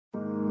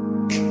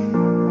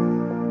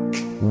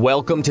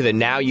Welcome to the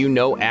Now You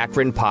Know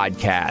Akron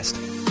podcast,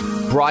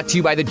 brought to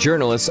you by the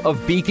journalists of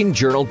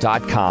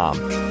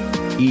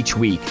beaconjournal.com. Each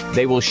week,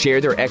 they will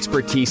share their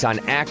expertise on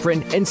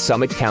Akron and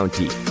Summit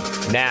County.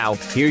 Now,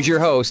 here's your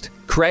host,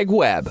 Craig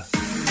Webb.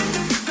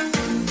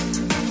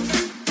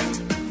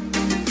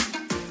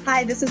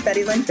 Hi, this is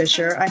Betty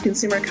Lin-Fisher. I'm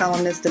consumer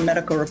columnist and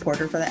medical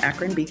reporter for the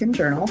Akron Beacon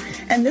Journal.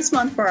 And this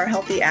month for our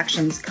Healthy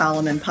Actions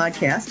column and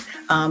podcast,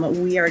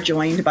 we are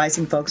joined by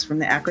some folks from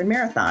the Akron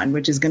Marathon,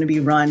 which is going to be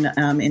run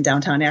in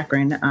downtown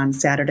Akron on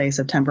Saturday,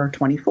 September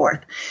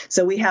 24th.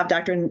 So we have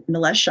Dr.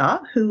 Nilesh Shah,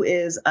 who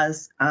is a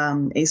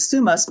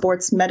SUMA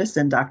sports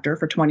medicine doctor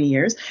for 20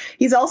 years.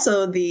 He's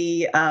also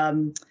the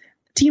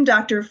team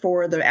doctor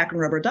for the Akron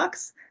Rubber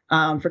Ducks,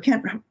 for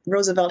Kent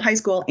Roosevelt High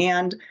School,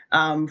 and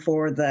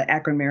for the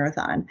Akron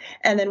Marathon.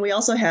 And then we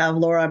also have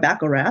Laura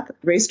McElrath,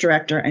 race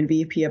director and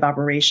VP of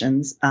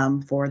operations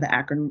for the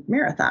Akron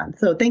Marathon.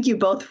 So thank you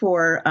both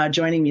for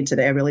joining me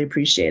today. I really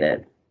appreciate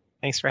it.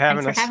 Thanks for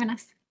having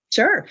us.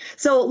 Sure.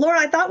 So, Laura,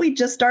 I thought we'd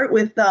just start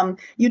with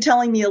you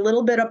telling me a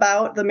little bit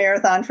about the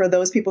marathon for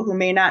those people who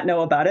may not know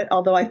about it,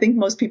 although I think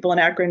most people in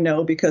Akron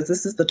know because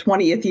this is the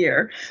 20th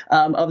year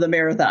of the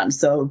marathon.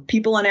 So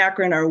people in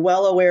Akron are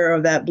well aware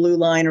of that blue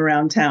line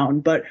around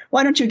town. But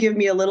why don't you give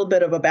me a little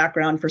bit of a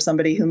background for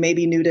somebody who may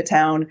be new to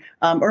town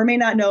or may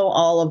not know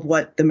all of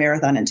what the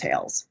marathon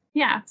entails?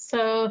 Yeah,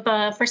 so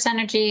the First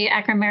Energy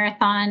Akron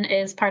Marathon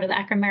is part of the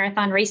Akron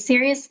Marathon race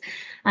series.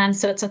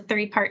 So it's a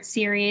 3-part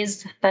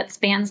series that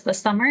spans the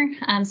summer.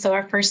 So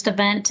our first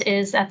event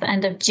is at the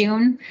end of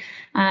June.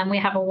 We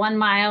have a 1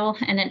 mile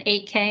and an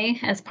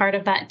 8K as part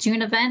of that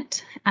June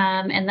event.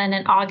 And then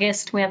in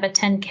August, we have a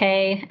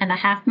 10K and a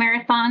half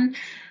marathon.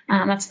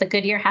 That's the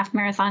Goodyear half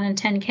marathon and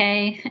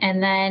 10K.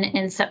 And then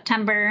in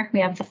September, we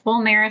have the full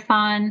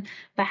marathon,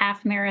 the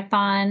half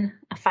marathon,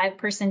 a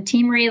 5-person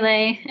team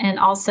relay, and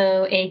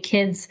also a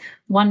kids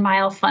 1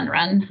 mile fun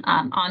run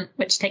on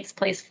which takes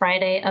place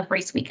Friday of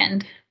race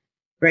weekend.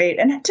 Great.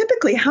 And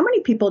typically, how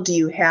many people do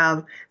you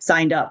have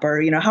signed up, or,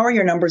 how are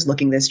your numbers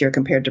looking this year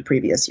compared to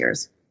previous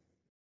years?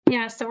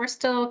 Yeah, so we're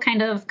still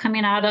kind of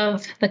coming out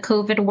of the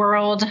COVID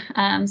world.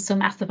 So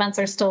mass events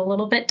are still a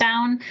little bit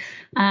down.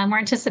 We're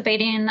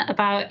anticipating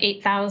about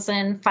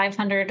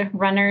 8,500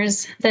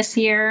 runners this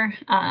year.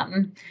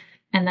 And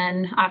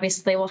then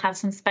obviously we'll have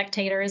some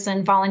spectators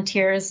and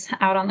volunteers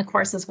out on the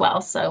course as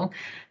well. So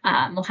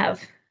we'll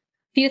have a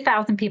few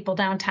thousand people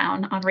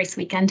downtown on race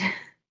weekend.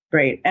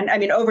 Great. And I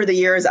mean, over the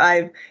years,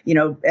 I've,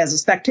 as a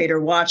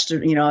spectator, watched,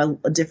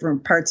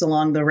 different parts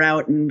along the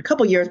route. And a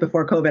couple years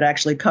before COVID, I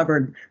actually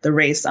covered the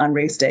race on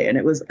race day. And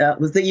it was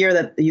the year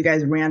that you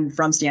guys ran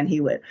from Stan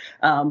Hewitt.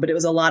 But it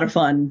was a lot of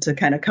fun to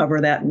kind of cover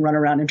that and run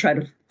around and try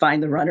to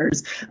find the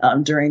runners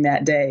during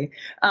that day.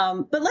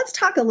 But let's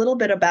talk a little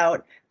bit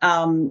about,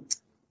 well,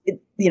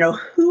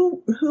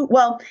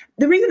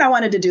 the reason I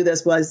wanted to do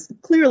this was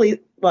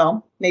clearly,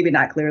 well, maybe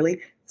not clearly,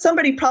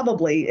 somebody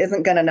probably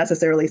isn't going to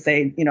necessarily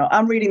say,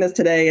 I'm reading this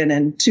today and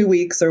in 2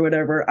 weeks or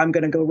whatever, I'm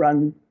going to go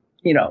run,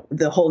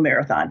 the whole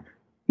marathon.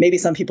 Maybe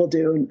some people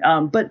do.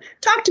 But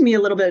talk to me a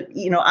little bit,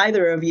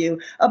 either of you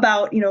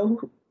about,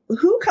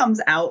 who comes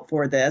out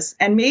for this,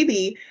 and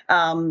maybe,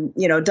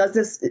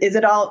 is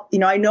it all,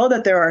 I know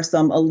that there are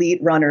some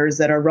elite runners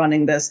that are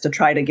running this to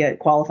try to get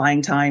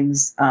qualifying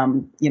times,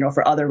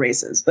 for other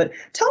races. But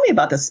tell me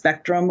about the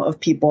spectrum of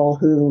people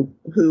who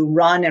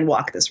run and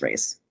walk this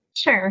race.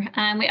 Sure.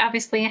 We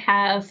obviously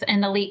have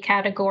an elite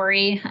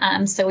category.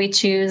 So we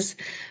choose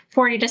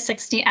 40 to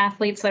 60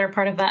 athletes that are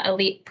part of that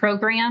elite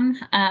program.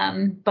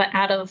 But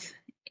out of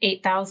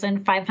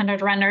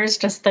 8,500 runners,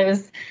 just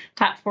those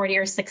top 40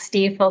 or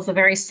 60 fills a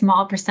very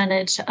small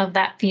percentage of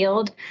that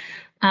field.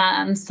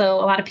 So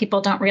a lot of people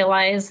don't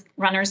realize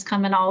runners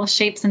come in all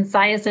shapes and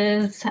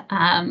sizes.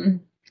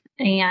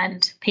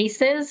 And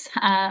paces.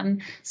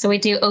 So we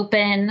do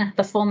open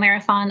the full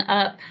marathon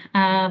up.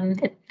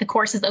 The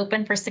course is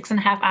open for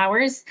 6.5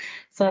 hours.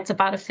 So that's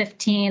about a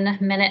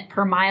 15-minute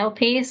per mile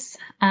pace.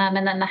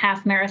 And then the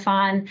half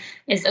marathon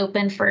is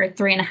open for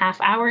 3.5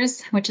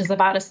 hours, which is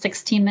about a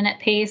 16-minute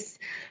pace.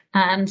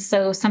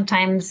 So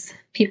sometimes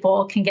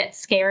people can get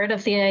scared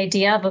of the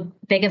idea of a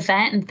big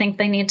event and think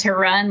they need to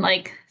run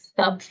like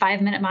sub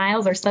 5-minute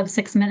miles or sub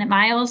 6-minute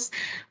miles.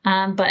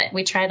 But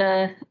we try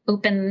to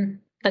open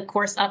the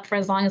course up for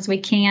as long as we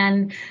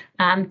can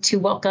to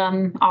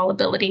welcome all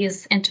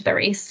abilities into the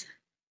race.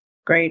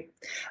 Great.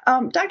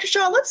 Dr.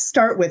 Shah, let's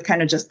start with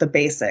kind of just the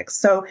basics.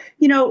 So,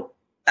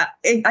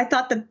 I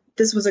thought that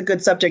this was a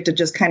good subject to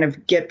just kind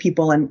of get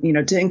people and,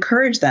 to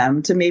encourage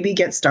them to maybe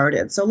get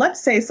started. So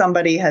let's say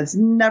somebody has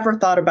never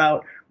thought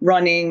about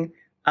running,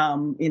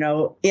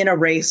 in a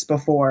race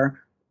before.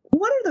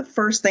 What are the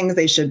first things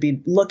they should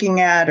be looking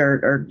at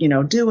or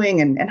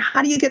doing, and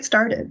how do you get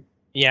started?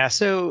 Yeah.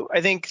 So I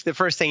think the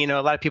first thing,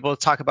 a lot of people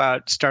talk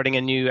about starting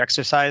a new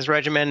exercise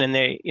regimen, and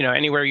they,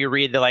 anywhere you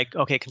read, they're like,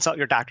 okay, consult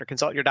your doctor.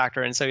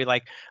 And so you're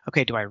like,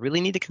 okay, do I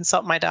really need to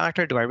consult my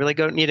doctor? Do I really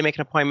need to make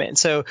an appointment? And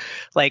so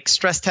like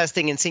stress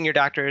testing and seeing your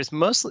doctor is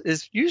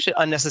usually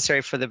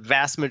unnecessary for the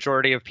vast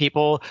majority of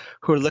people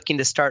who are looking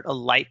to start a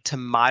light to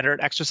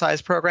moderate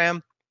exercise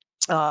program.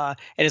 And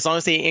as long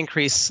as they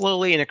increase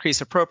slowly and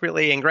increase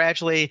appropriately and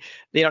gradually,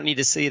 they don't need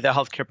to see the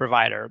healthcare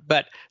provider.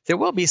 But there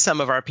will be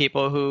some of our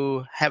people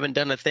who haven't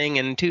done a thing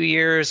in 2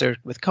 years or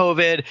with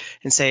COVID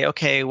and say,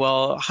 okay,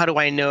 well, how do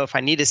I know if I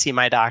need to see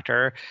my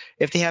doctor?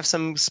 If they have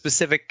some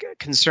specific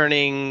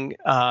concerning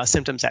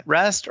symptoms at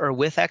rest or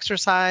with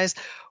exercise,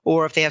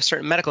 or if they have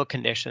certain medical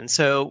conditions.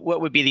 So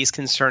what would be these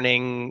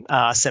concerning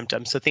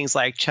symptoms? So things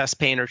like chest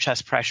pain or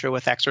chest pressure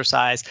with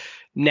exercise,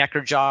 neck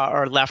or jaw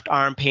or left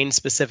arm pain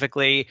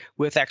specifically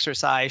with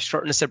exercise,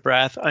 shortness of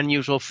breath,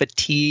 unusual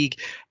fatigue,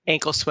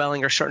 ankle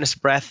swelling or shortness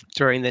of breath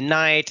during the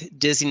night,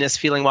 dizziness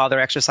feeling while they're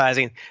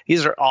exercising.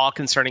 These are all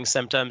concerning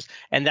symptoms,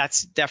 and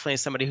that's definitely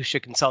somebody who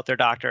should consult their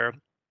doctor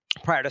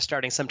prior to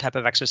starting some type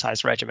of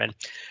exercise regimen.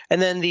 And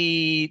then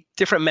the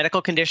different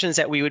medical conditions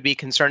that we would be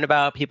concerned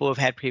about, people who've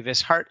had previous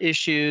heart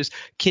issues,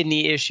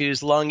 kidney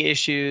issues, lung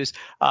issues,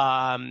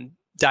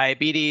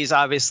 diabetes,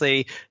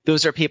 obviously,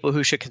 those are people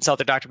who should consult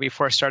their doctor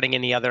before starting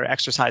any other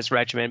exercise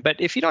regimen. But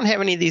if you don't have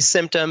any of these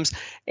symptoms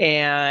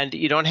and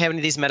you don't have any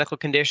of these medical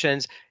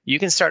conditions, you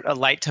can start a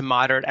light to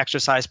moderate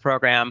exercise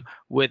program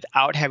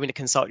without having to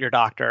consult your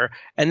doctor,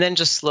 and then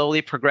just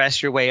slowly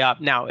progress your way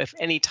up. Now, if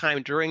any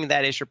time during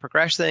that as you're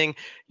progressing,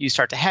 you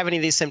start to have any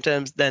of these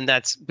symptoms, then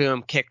that's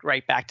boom, kicked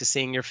right back to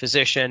seeing your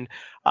physician.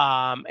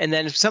 And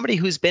then if somebody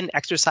who's been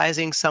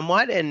exercising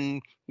somewhat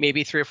and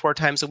maybe 3 or 4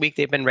 times a week,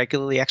 they've been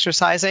regularly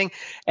exercising,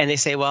 and they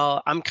say,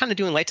 well, I'm kind of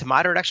doing light to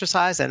moderate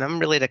exercise and I'm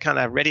really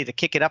ready to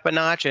kick it up a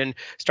notch and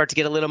start to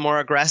get a little more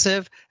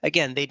aggressive.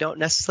 Again, they don't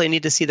necessarily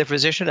need to see the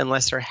physician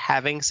unless they're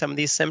having some of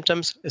these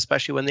symptoms,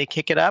 especially when they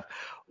kick it up,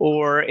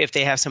 or if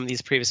they have some of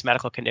these previous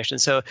medical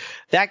conditions. So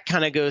that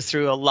kind of goes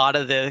through a lot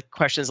of the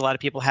questions a lot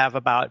of people have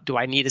about, do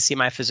I need to see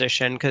my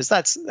physician? Because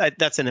that's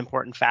an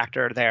important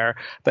factor there.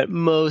 But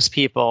most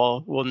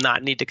people will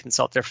not need to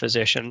consult their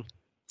physician.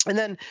 And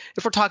then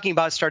if we're talking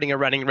about starting a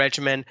running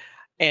regimen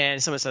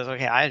and someone says,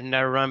 okay, I've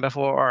never run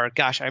before, or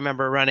gosh, I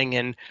remember running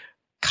in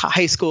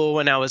high school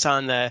when I was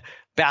on the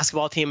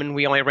basketball team and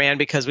we only ran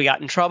because we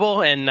got in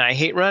trouble and I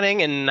hate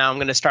running and now I'm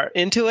going to start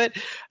into it.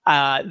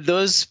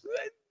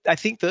 I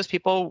think those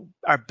people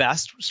are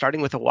best starting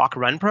with a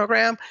walk-run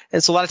program.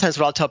 And so a lot of times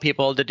what I'll tell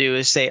people to do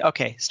is say,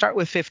 okay, start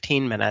with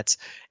 15 minutes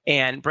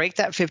and break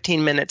that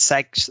 15-minute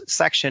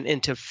section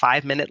into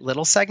 5-minute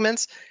little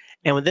segments.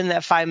 And within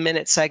that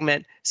 5-minute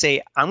segment,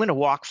 say, I'm going to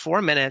walk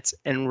 4 minutes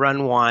and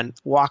run 1,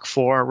 walk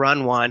 4,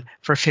 run 1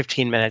 for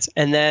 15 minutes.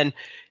 And then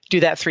do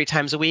that 3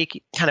 times a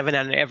week, kind of on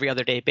an every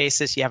other day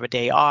basis. You have a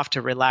day off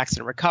to relax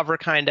and recover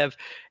kind of.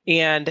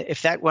 And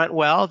if that went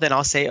well, then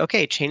I'll say,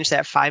 okay, change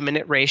that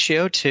 5-minute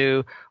ratio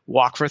to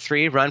walk for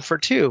 3, run for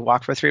 2,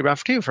 walk for 3, run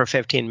for 2 for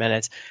 15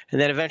 minutes. And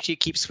then eventually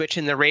keep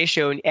switching the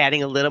ratio and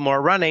adding a little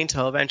more running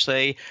till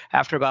eventually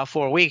after about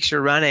 4 weeks,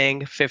 you're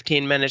running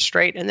 15 minutes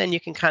straight. And then you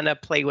can kind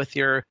of play with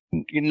your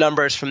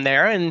numbers from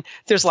there. And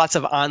there's lots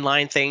of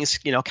online things,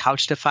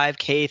 couch to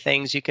 5K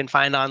things you can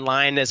find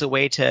online as a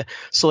way to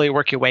slowly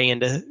work your way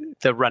into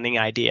the running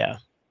idea.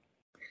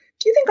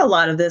 Do you think a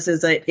lot of this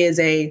is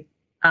a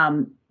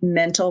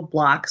mental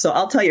block? So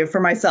I'll tell you for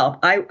myself,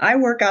 I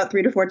work out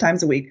 3 to 4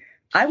 times a week.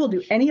 I will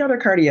do any other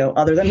cardio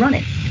other than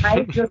running.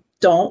 I just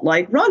don't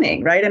like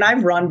running, right? And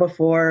I've run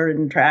before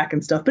in track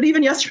and stuff, but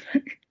even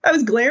yesterday I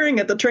was glaring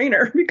at the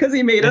trainer because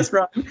he made us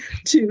run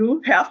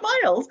 2 half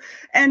miles.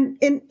 And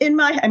in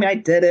my, I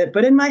did it,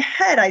 but in my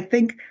head,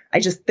 I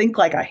just think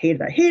like I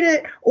hate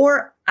it.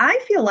 Or I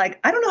feel like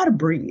I don't know how to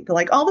breathe.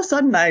 Like all of a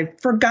sudden I've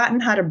forgotten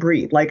how to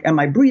breathe. Like, am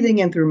I breathing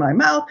in through my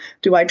mouth?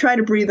 Do I try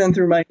to breathe in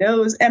through my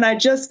nose? And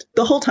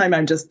the whole time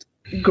I'm just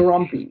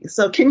grumpy.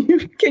 So can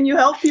you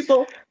help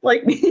people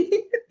like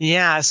me?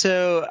 Yeah.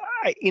 So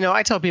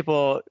I tell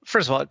people,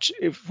 first of all,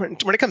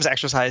 when it comes to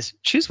exercise,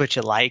 choose what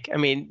you like.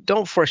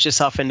 Don't force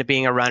yourself into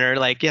being a runner.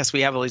 Like, yes,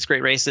 we have all these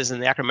great races in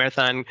the Akron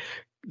Marathon.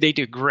 They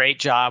do a great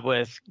job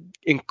with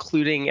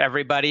including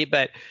everybody,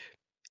 but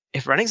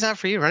if running's not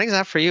for you, running's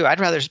not for you. I'd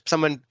rather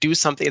someone do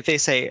something. If they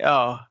say,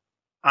 oh,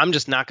 I'm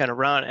just not going to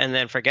run, and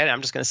then forget it. I'm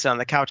just going to sit on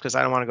the couch because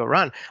I don't want to go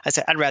run. I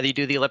say, I'd rather you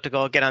do the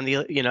elliptical, get on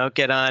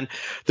the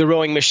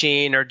rowing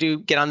machine, or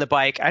get on the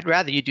bike. I'd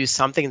rather you do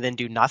something than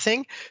do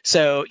nothing.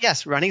 So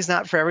yes, running's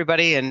not for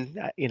everybody. And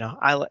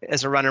I,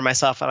 as a runner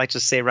myself, I like to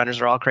say runners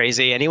are all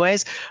crazy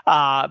anyways.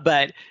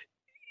 But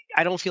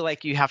I don't feel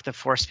like you have to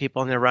force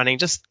people into running.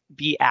 Just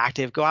be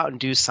active, go out and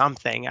do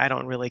something. I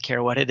don't really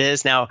care what it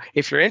is. Now,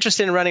 if you're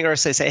interested in running, or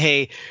say,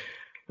 hey,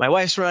 my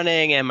wife's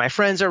running and my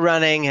friends are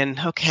running, and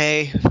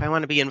okay, if I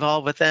want to be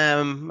involved with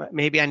them,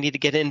 maybe I need to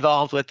get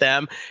involved with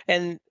them.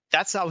 And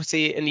that's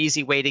obviously an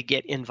easy way to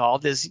get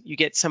involved, is you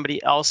get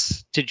somebody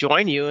else to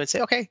join you and say,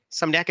 okay,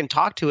 somebody I can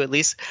talk to, at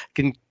least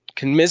can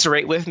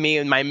commiserate with me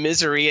in my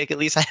misery. At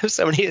least I have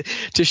somebody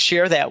to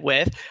share that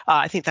with.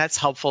 I think that's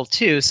helpful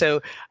too.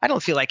 So I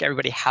don't feel like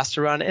everybody has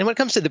to run. And when it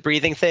comes to the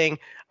breathing thing,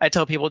 I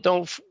tell people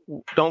don't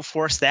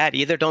force that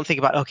either. Don't think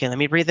about, okay, let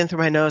me breathe in through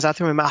my nose, out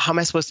through my mouth. How am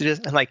I supposed to do this?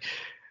 And like,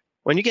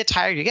 when you get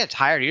tired, you get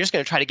tired. You're just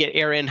going to try to get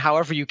air in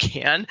however you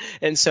can.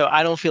 And so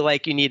I don't feel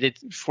like you need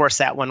to force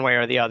that one way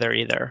or the other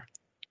either.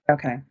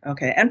 Okay.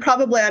 And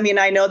probably,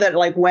 I know that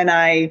like when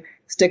I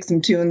stick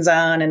some tunes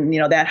on and,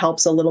 that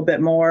helps a little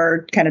bit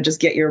more, kind of just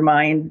get your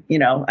mind,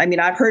 I mean,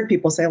 I've heard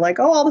people say like,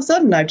 oh, all of a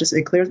sudden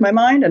it clears my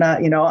mind. And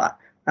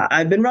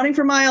I've been running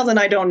for miles and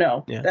I don't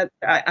know that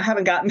I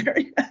haven't gotten there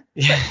yet.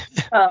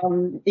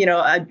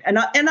 Yeah.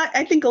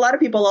 I think a lot of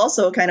people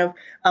also kind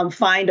of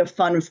find a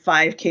fun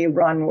 5K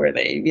run where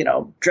they,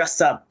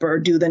 dress up or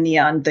do the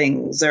neon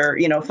things or,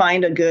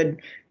 find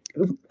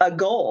a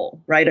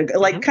goal, right?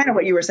 Like kind of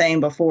what you were saying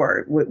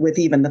before with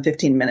even the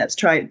 15 minutes,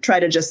 try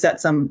to just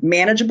set some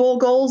manageable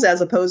goals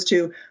as opposed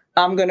to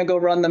I'm going to go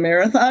run the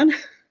marathon.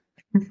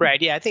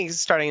 Right. Yeah. I think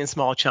starting in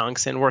small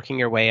chunks and working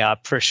your way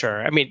up for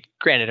sure. I mean,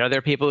 granted, are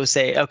there people who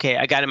say, okay,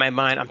 I got in my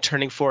mind, I'm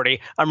turning 40.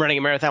 I'm running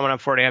a marathon when I'm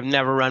 40. I've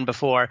never run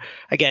before.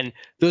 Again,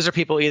 those are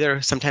people either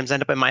sometimes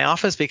end up in my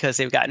office because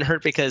they've gotten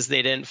hurt because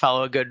they didn't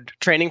follow a good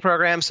training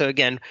program. So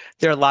again,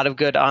 there are a lot of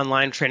good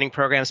online training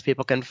programs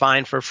people can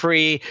find for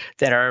free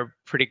that are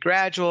pretty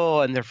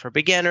gradual and they're for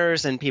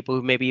beginners and people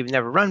who maybe have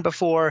never run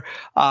before.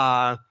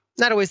 Not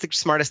always the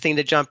smartest thing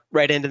to jump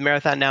right into the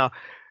marathon. Now,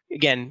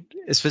 again,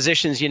 as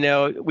physicians, we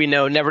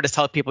know never to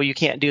tell people you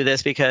can't do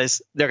this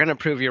because they're going to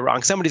prove you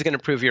wrong. Somebody's going to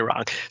prove you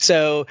wrong.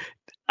 So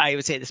I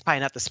would say this is probably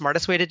not the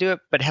smartest way to do it,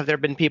 but have there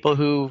been people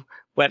who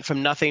went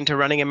from nothing to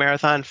running a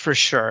marathon? For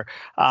sure.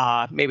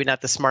 Maybe not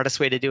the smartest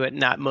way to do it.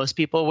 Not most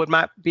people would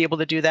not be able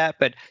to do that,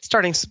 but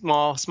starting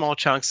small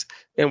chunks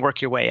and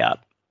work your way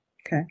up.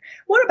 Okay.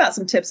 What about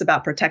some tips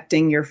about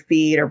protecting your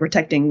feet or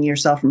protecting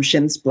yourself from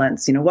shin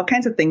splints? What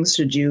kinds of things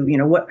should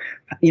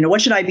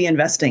what should I be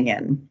investing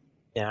in?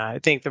 Yeah, I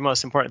think the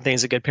most important thing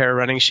is a good pair of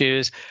running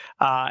shoes.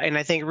 And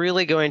I think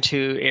really going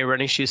to a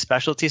running shoe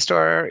specialty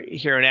store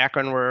here in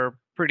Akron, we're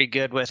pretty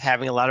good with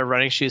having a lot of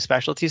running shoe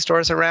specialty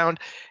stores around.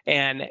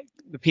 And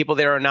the people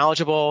there are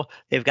knowledgeable.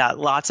 They've got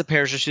lots of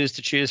pairs of shoes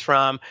to choose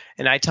from.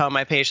 And I tell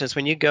my patients,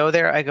 when you go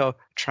there, I go,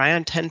 try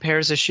on 10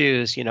 pairs of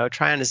shoes,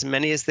 try on as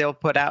many as they'll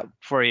put out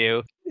for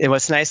you. And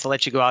what's nice, to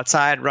let you go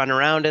outside, run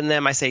around in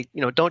them. I say,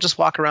 don't just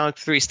walk around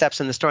 3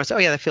 steps in the store and say, oh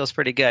yeah, that feels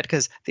pretty good.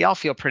 Because they all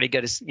feel pretty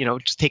good as,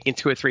 just taking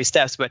 2 or 3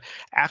 steps, but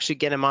actually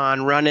get them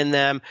on, run in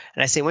them.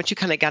 And I say, once you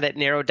kind of got it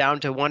narrowed down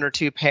to 1 or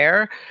 2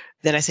 pair,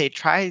 then I say,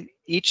 try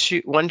each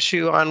shoe, one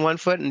shoe on one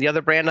foot and the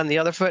other brand on the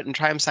other foot and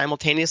try them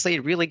simultaneously,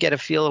 really get a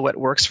feel of what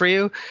works for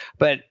you.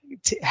 But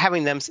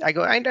having them, I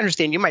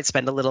understand you might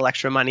spend a little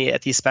extra money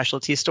at these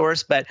specialty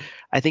stores, but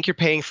I think you're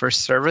paying for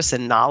service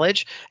and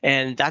knowledge,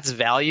 and that's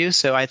value.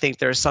 So I think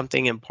there's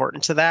something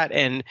important to that.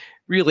 And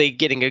really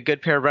getting a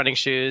good pair of running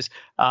shoes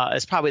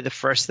is probably the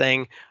first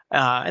thing.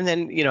 And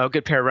then, a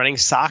good pair of running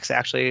socks.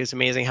 Actually, is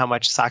amazing how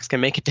much socks can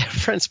make a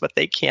difference, but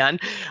they can.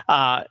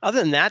 Other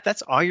than that,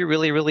 that's all you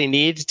really, really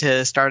need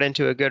to start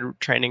into a good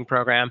training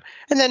program.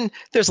 And then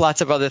there's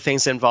lots of other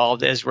things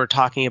involved as we're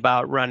talking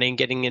about running,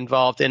 getting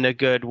involved in a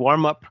good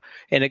warm-up.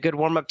 And a good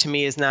warm-up to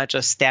me is not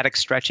just static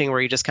stretching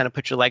where you just kind of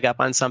put your leg up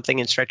on something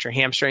and stretch your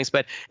hamstrings,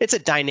 but it's a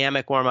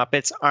dynamic warm-up.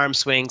 It's arm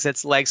swings,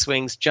 it's leg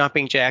swings,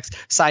 jumping jacks,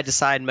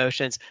 side-to-side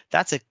motions.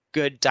 That's a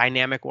good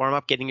dynamic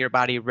warm-up, getting your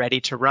body ready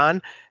to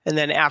run. And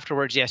then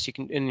afterwards, yes, you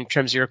can, in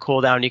terms of your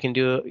cool down, you can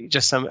do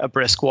just a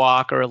brisk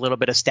walk or a little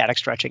bit of static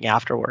stretching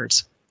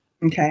afterwards.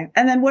 Okay.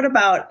 And then what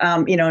about,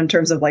 in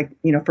terms of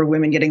for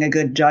women getting a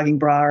good jogging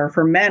bra, or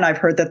for men, I've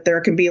heard that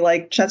there can be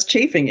chest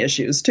chafing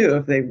issues too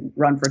if they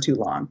run for too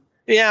long.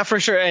 Yeah, for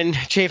sure. And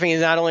chafing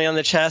is not only on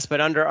the chest, but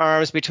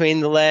underarms,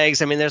 between the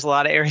legs. I mean, there's a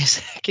lot of areas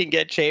that can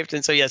get chafed.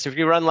 And so, yes, if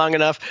you run long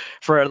enough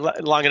for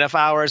long enough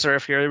hours, or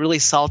if you're a really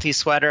salty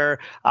sweater,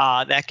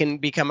 that can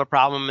become a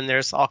problem. And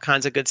there's all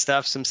kinds of good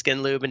stuff, some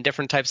skin lube and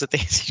different types of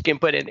things you can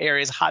put in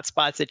areas, hot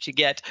spots that you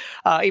get,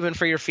 even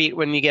for your feet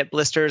when you get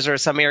blisters or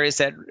some areas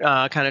that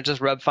kind of just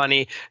rub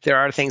funny. There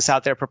are things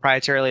out there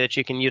proprietarily that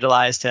you can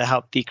utilize to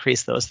help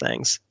decrease those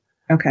things.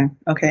 Okay.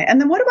 And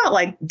then what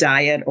about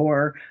diet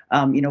or,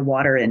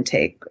 water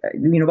intake?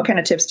 What kind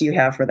of tips do you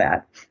have for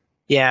that?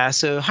 Yeah.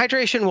 So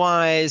hydration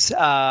wise,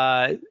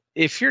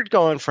 if you're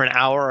going for an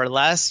hour or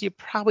less, you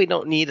probably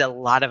don't need a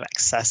lot of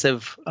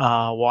excessive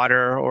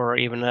water or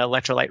even an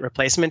electrolyte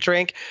replacement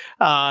drink.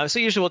 So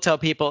usually we'll tell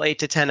people 8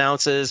 to 10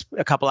 ounces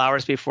a couple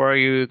hours before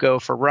you go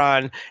for a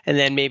run, and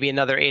then maybe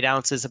another 8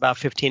 ounces about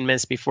 15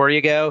 minutes before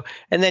you go,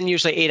 and then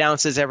usually 8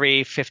 ounces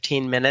every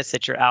 15 minutes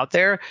that you're out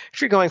there.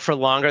 If you're going for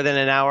longer than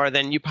an hour,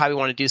 then you probably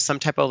want to do some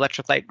type of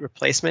electrolyte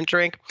replacement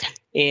drink.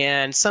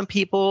 And some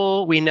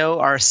people we know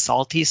are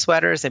salty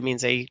sweaters. That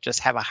means they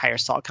just have a higher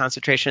salt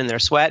concentration in their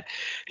sweat.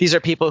 These are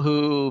people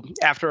who,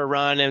 after a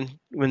run and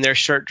when their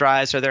shirt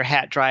dries or their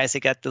hat dries, they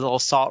get the little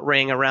salt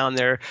ring around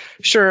their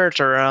shirt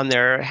or on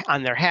their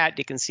hat.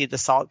 You can see the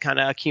salt kind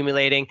of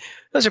accumulating.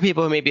 Those are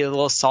people who may be a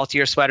little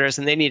saltier sweaters,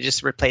 and they need to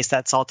just replace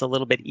that salt a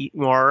little bit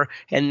more.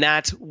 And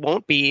that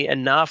won't be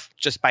enough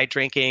just by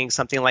drinking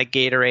something like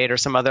Gatorade or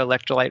some other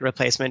electrolyte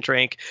replacement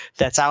drink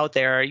that's out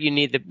there.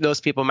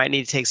 Those people might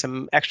need to take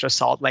some extra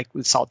salt, like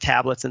with salt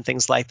tablets and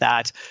things like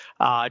that,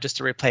 just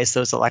to replace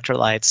those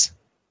electrolytes.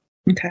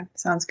 Okay,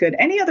 sounds good.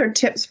 Any other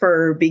tips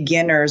for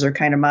beginners or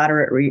kind of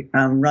moderate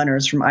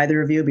runners from either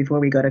of you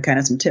before we go to kind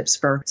of some tips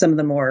for some of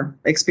the more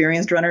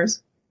experienced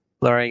runners?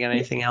 Laura, you got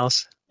anything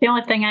else? The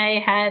only thing I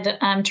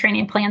had,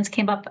 training plans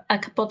came up a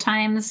couple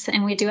times,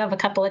 and we do have a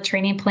couple of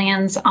training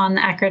plans on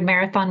the Akron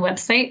Marathon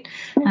website.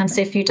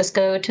 So if you just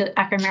go to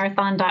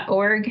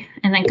akronmarathon.org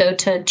and then go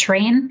to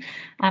train,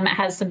 it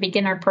has some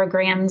beginner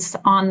programs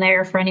on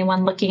there for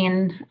anyone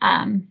looking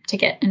to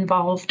get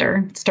involved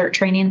or start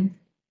training.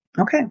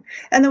 Okay.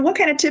 And then what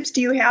kind of tips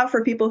do you have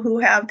for people who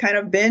have kind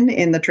of been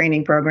in the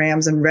training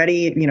programs and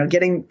ready,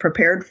 getting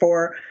prepared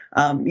for,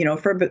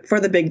 for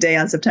the big day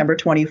on September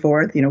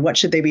 24th? What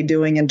should they be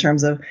doing in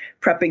terms of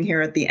prepping here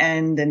at the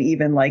end, and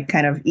even like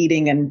kind of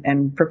eating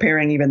and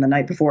preparing even the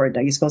night before?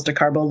 Are you supposed to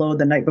carbo load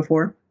the night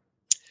before?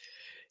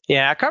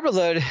 Yeah, carbo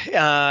load,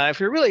 if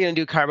you're really going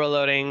to do carbo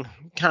loading,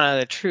 kind of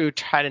the true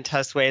tried and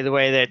test way, the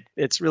way that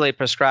it's really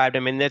prescribed, I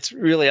mean, it's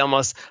really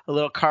almost a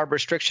little carb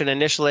restriction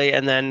initially,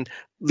 and then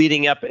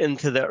leading up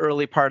into the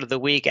early part of the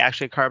week,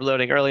 actually carb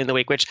loading early in the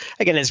week, which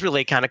again is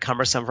really kind of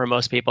cumbersome for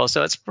most people.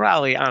 So it's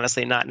probably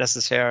honestly not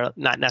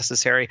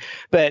necessary.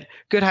 But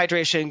good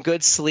hydration,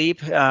 good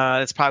sleep.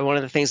 That's probably one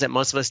of the things that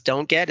most of us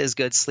don't get is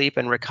good sleep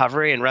and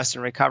recovery and rest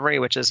and recovery,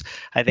 which is,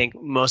 I think,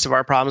 most of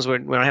our problems. We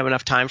don't have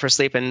enough time for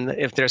sleep. And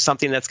if there's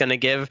something that's going to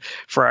give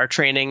for our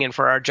training and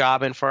for our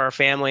job and for our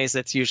families,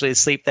 it's usually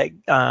sleep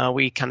that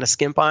we kind of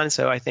skimp on.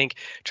 So I think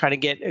trying to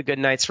get a good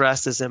night's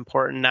rest is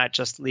important, not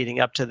just leading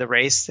up to the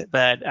race,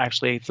 but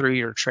actually through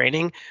your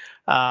training.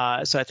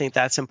 So I think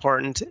that's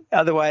important.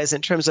 Otherwise,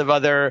 in terms of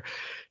other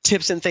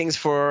tips and things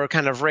for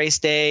kind of race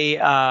day,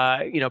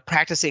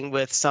 practicing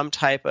with some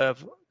type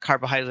of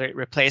carbohydrate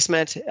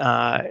replacement.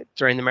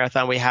 During the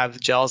marathon, we have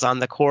gels on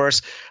the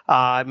course,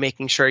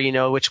 making sure you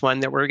know which one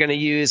that we're going to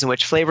use and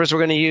which flavors we're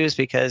going to use,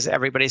 because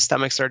everybody's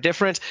stomachs are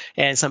different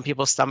and some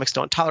people's stomachs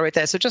don't tolerate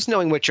that. So just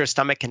knowing what your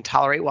stomach can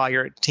tolerate while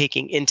you're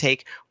taking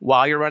intake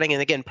while you're running.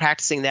 And again,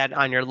 practicing that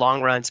on your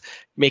long runs,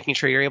 making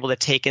sure you're able to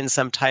take in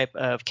some type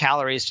of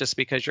calories, just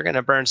because you're going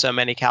to burn so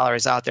many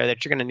calories out there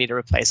that you're going to need to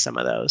replace some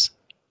of those.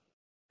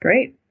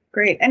 Great.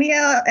 Any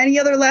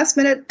other last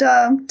minute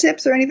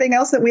tips or anything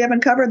else that we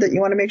haven't covered that you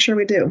want to make sure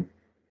we do?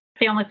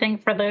 The only thing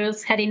for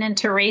those heading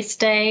into race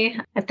day,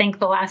 I think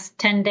the last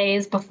 10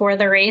 days before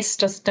the race,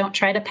 just don't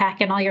try to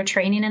pack in all your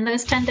training in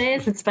those 10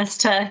 days. It's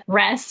best to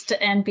rest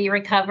and be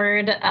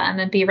recovered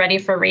and be ready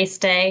for race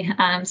day.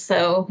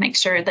 So make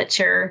sure that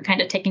you're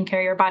kind of taking care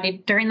of your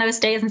body during those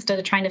days instead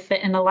of trying to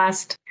fit in the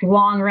last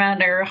long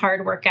run or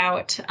hard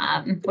workout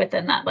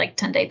within that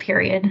 10-day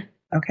period.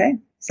 Okay.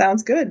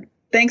 Sounds good.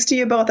 Thanks to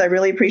you both. I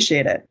really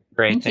appreciate it.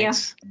 Great. Thank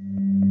Thanks. you.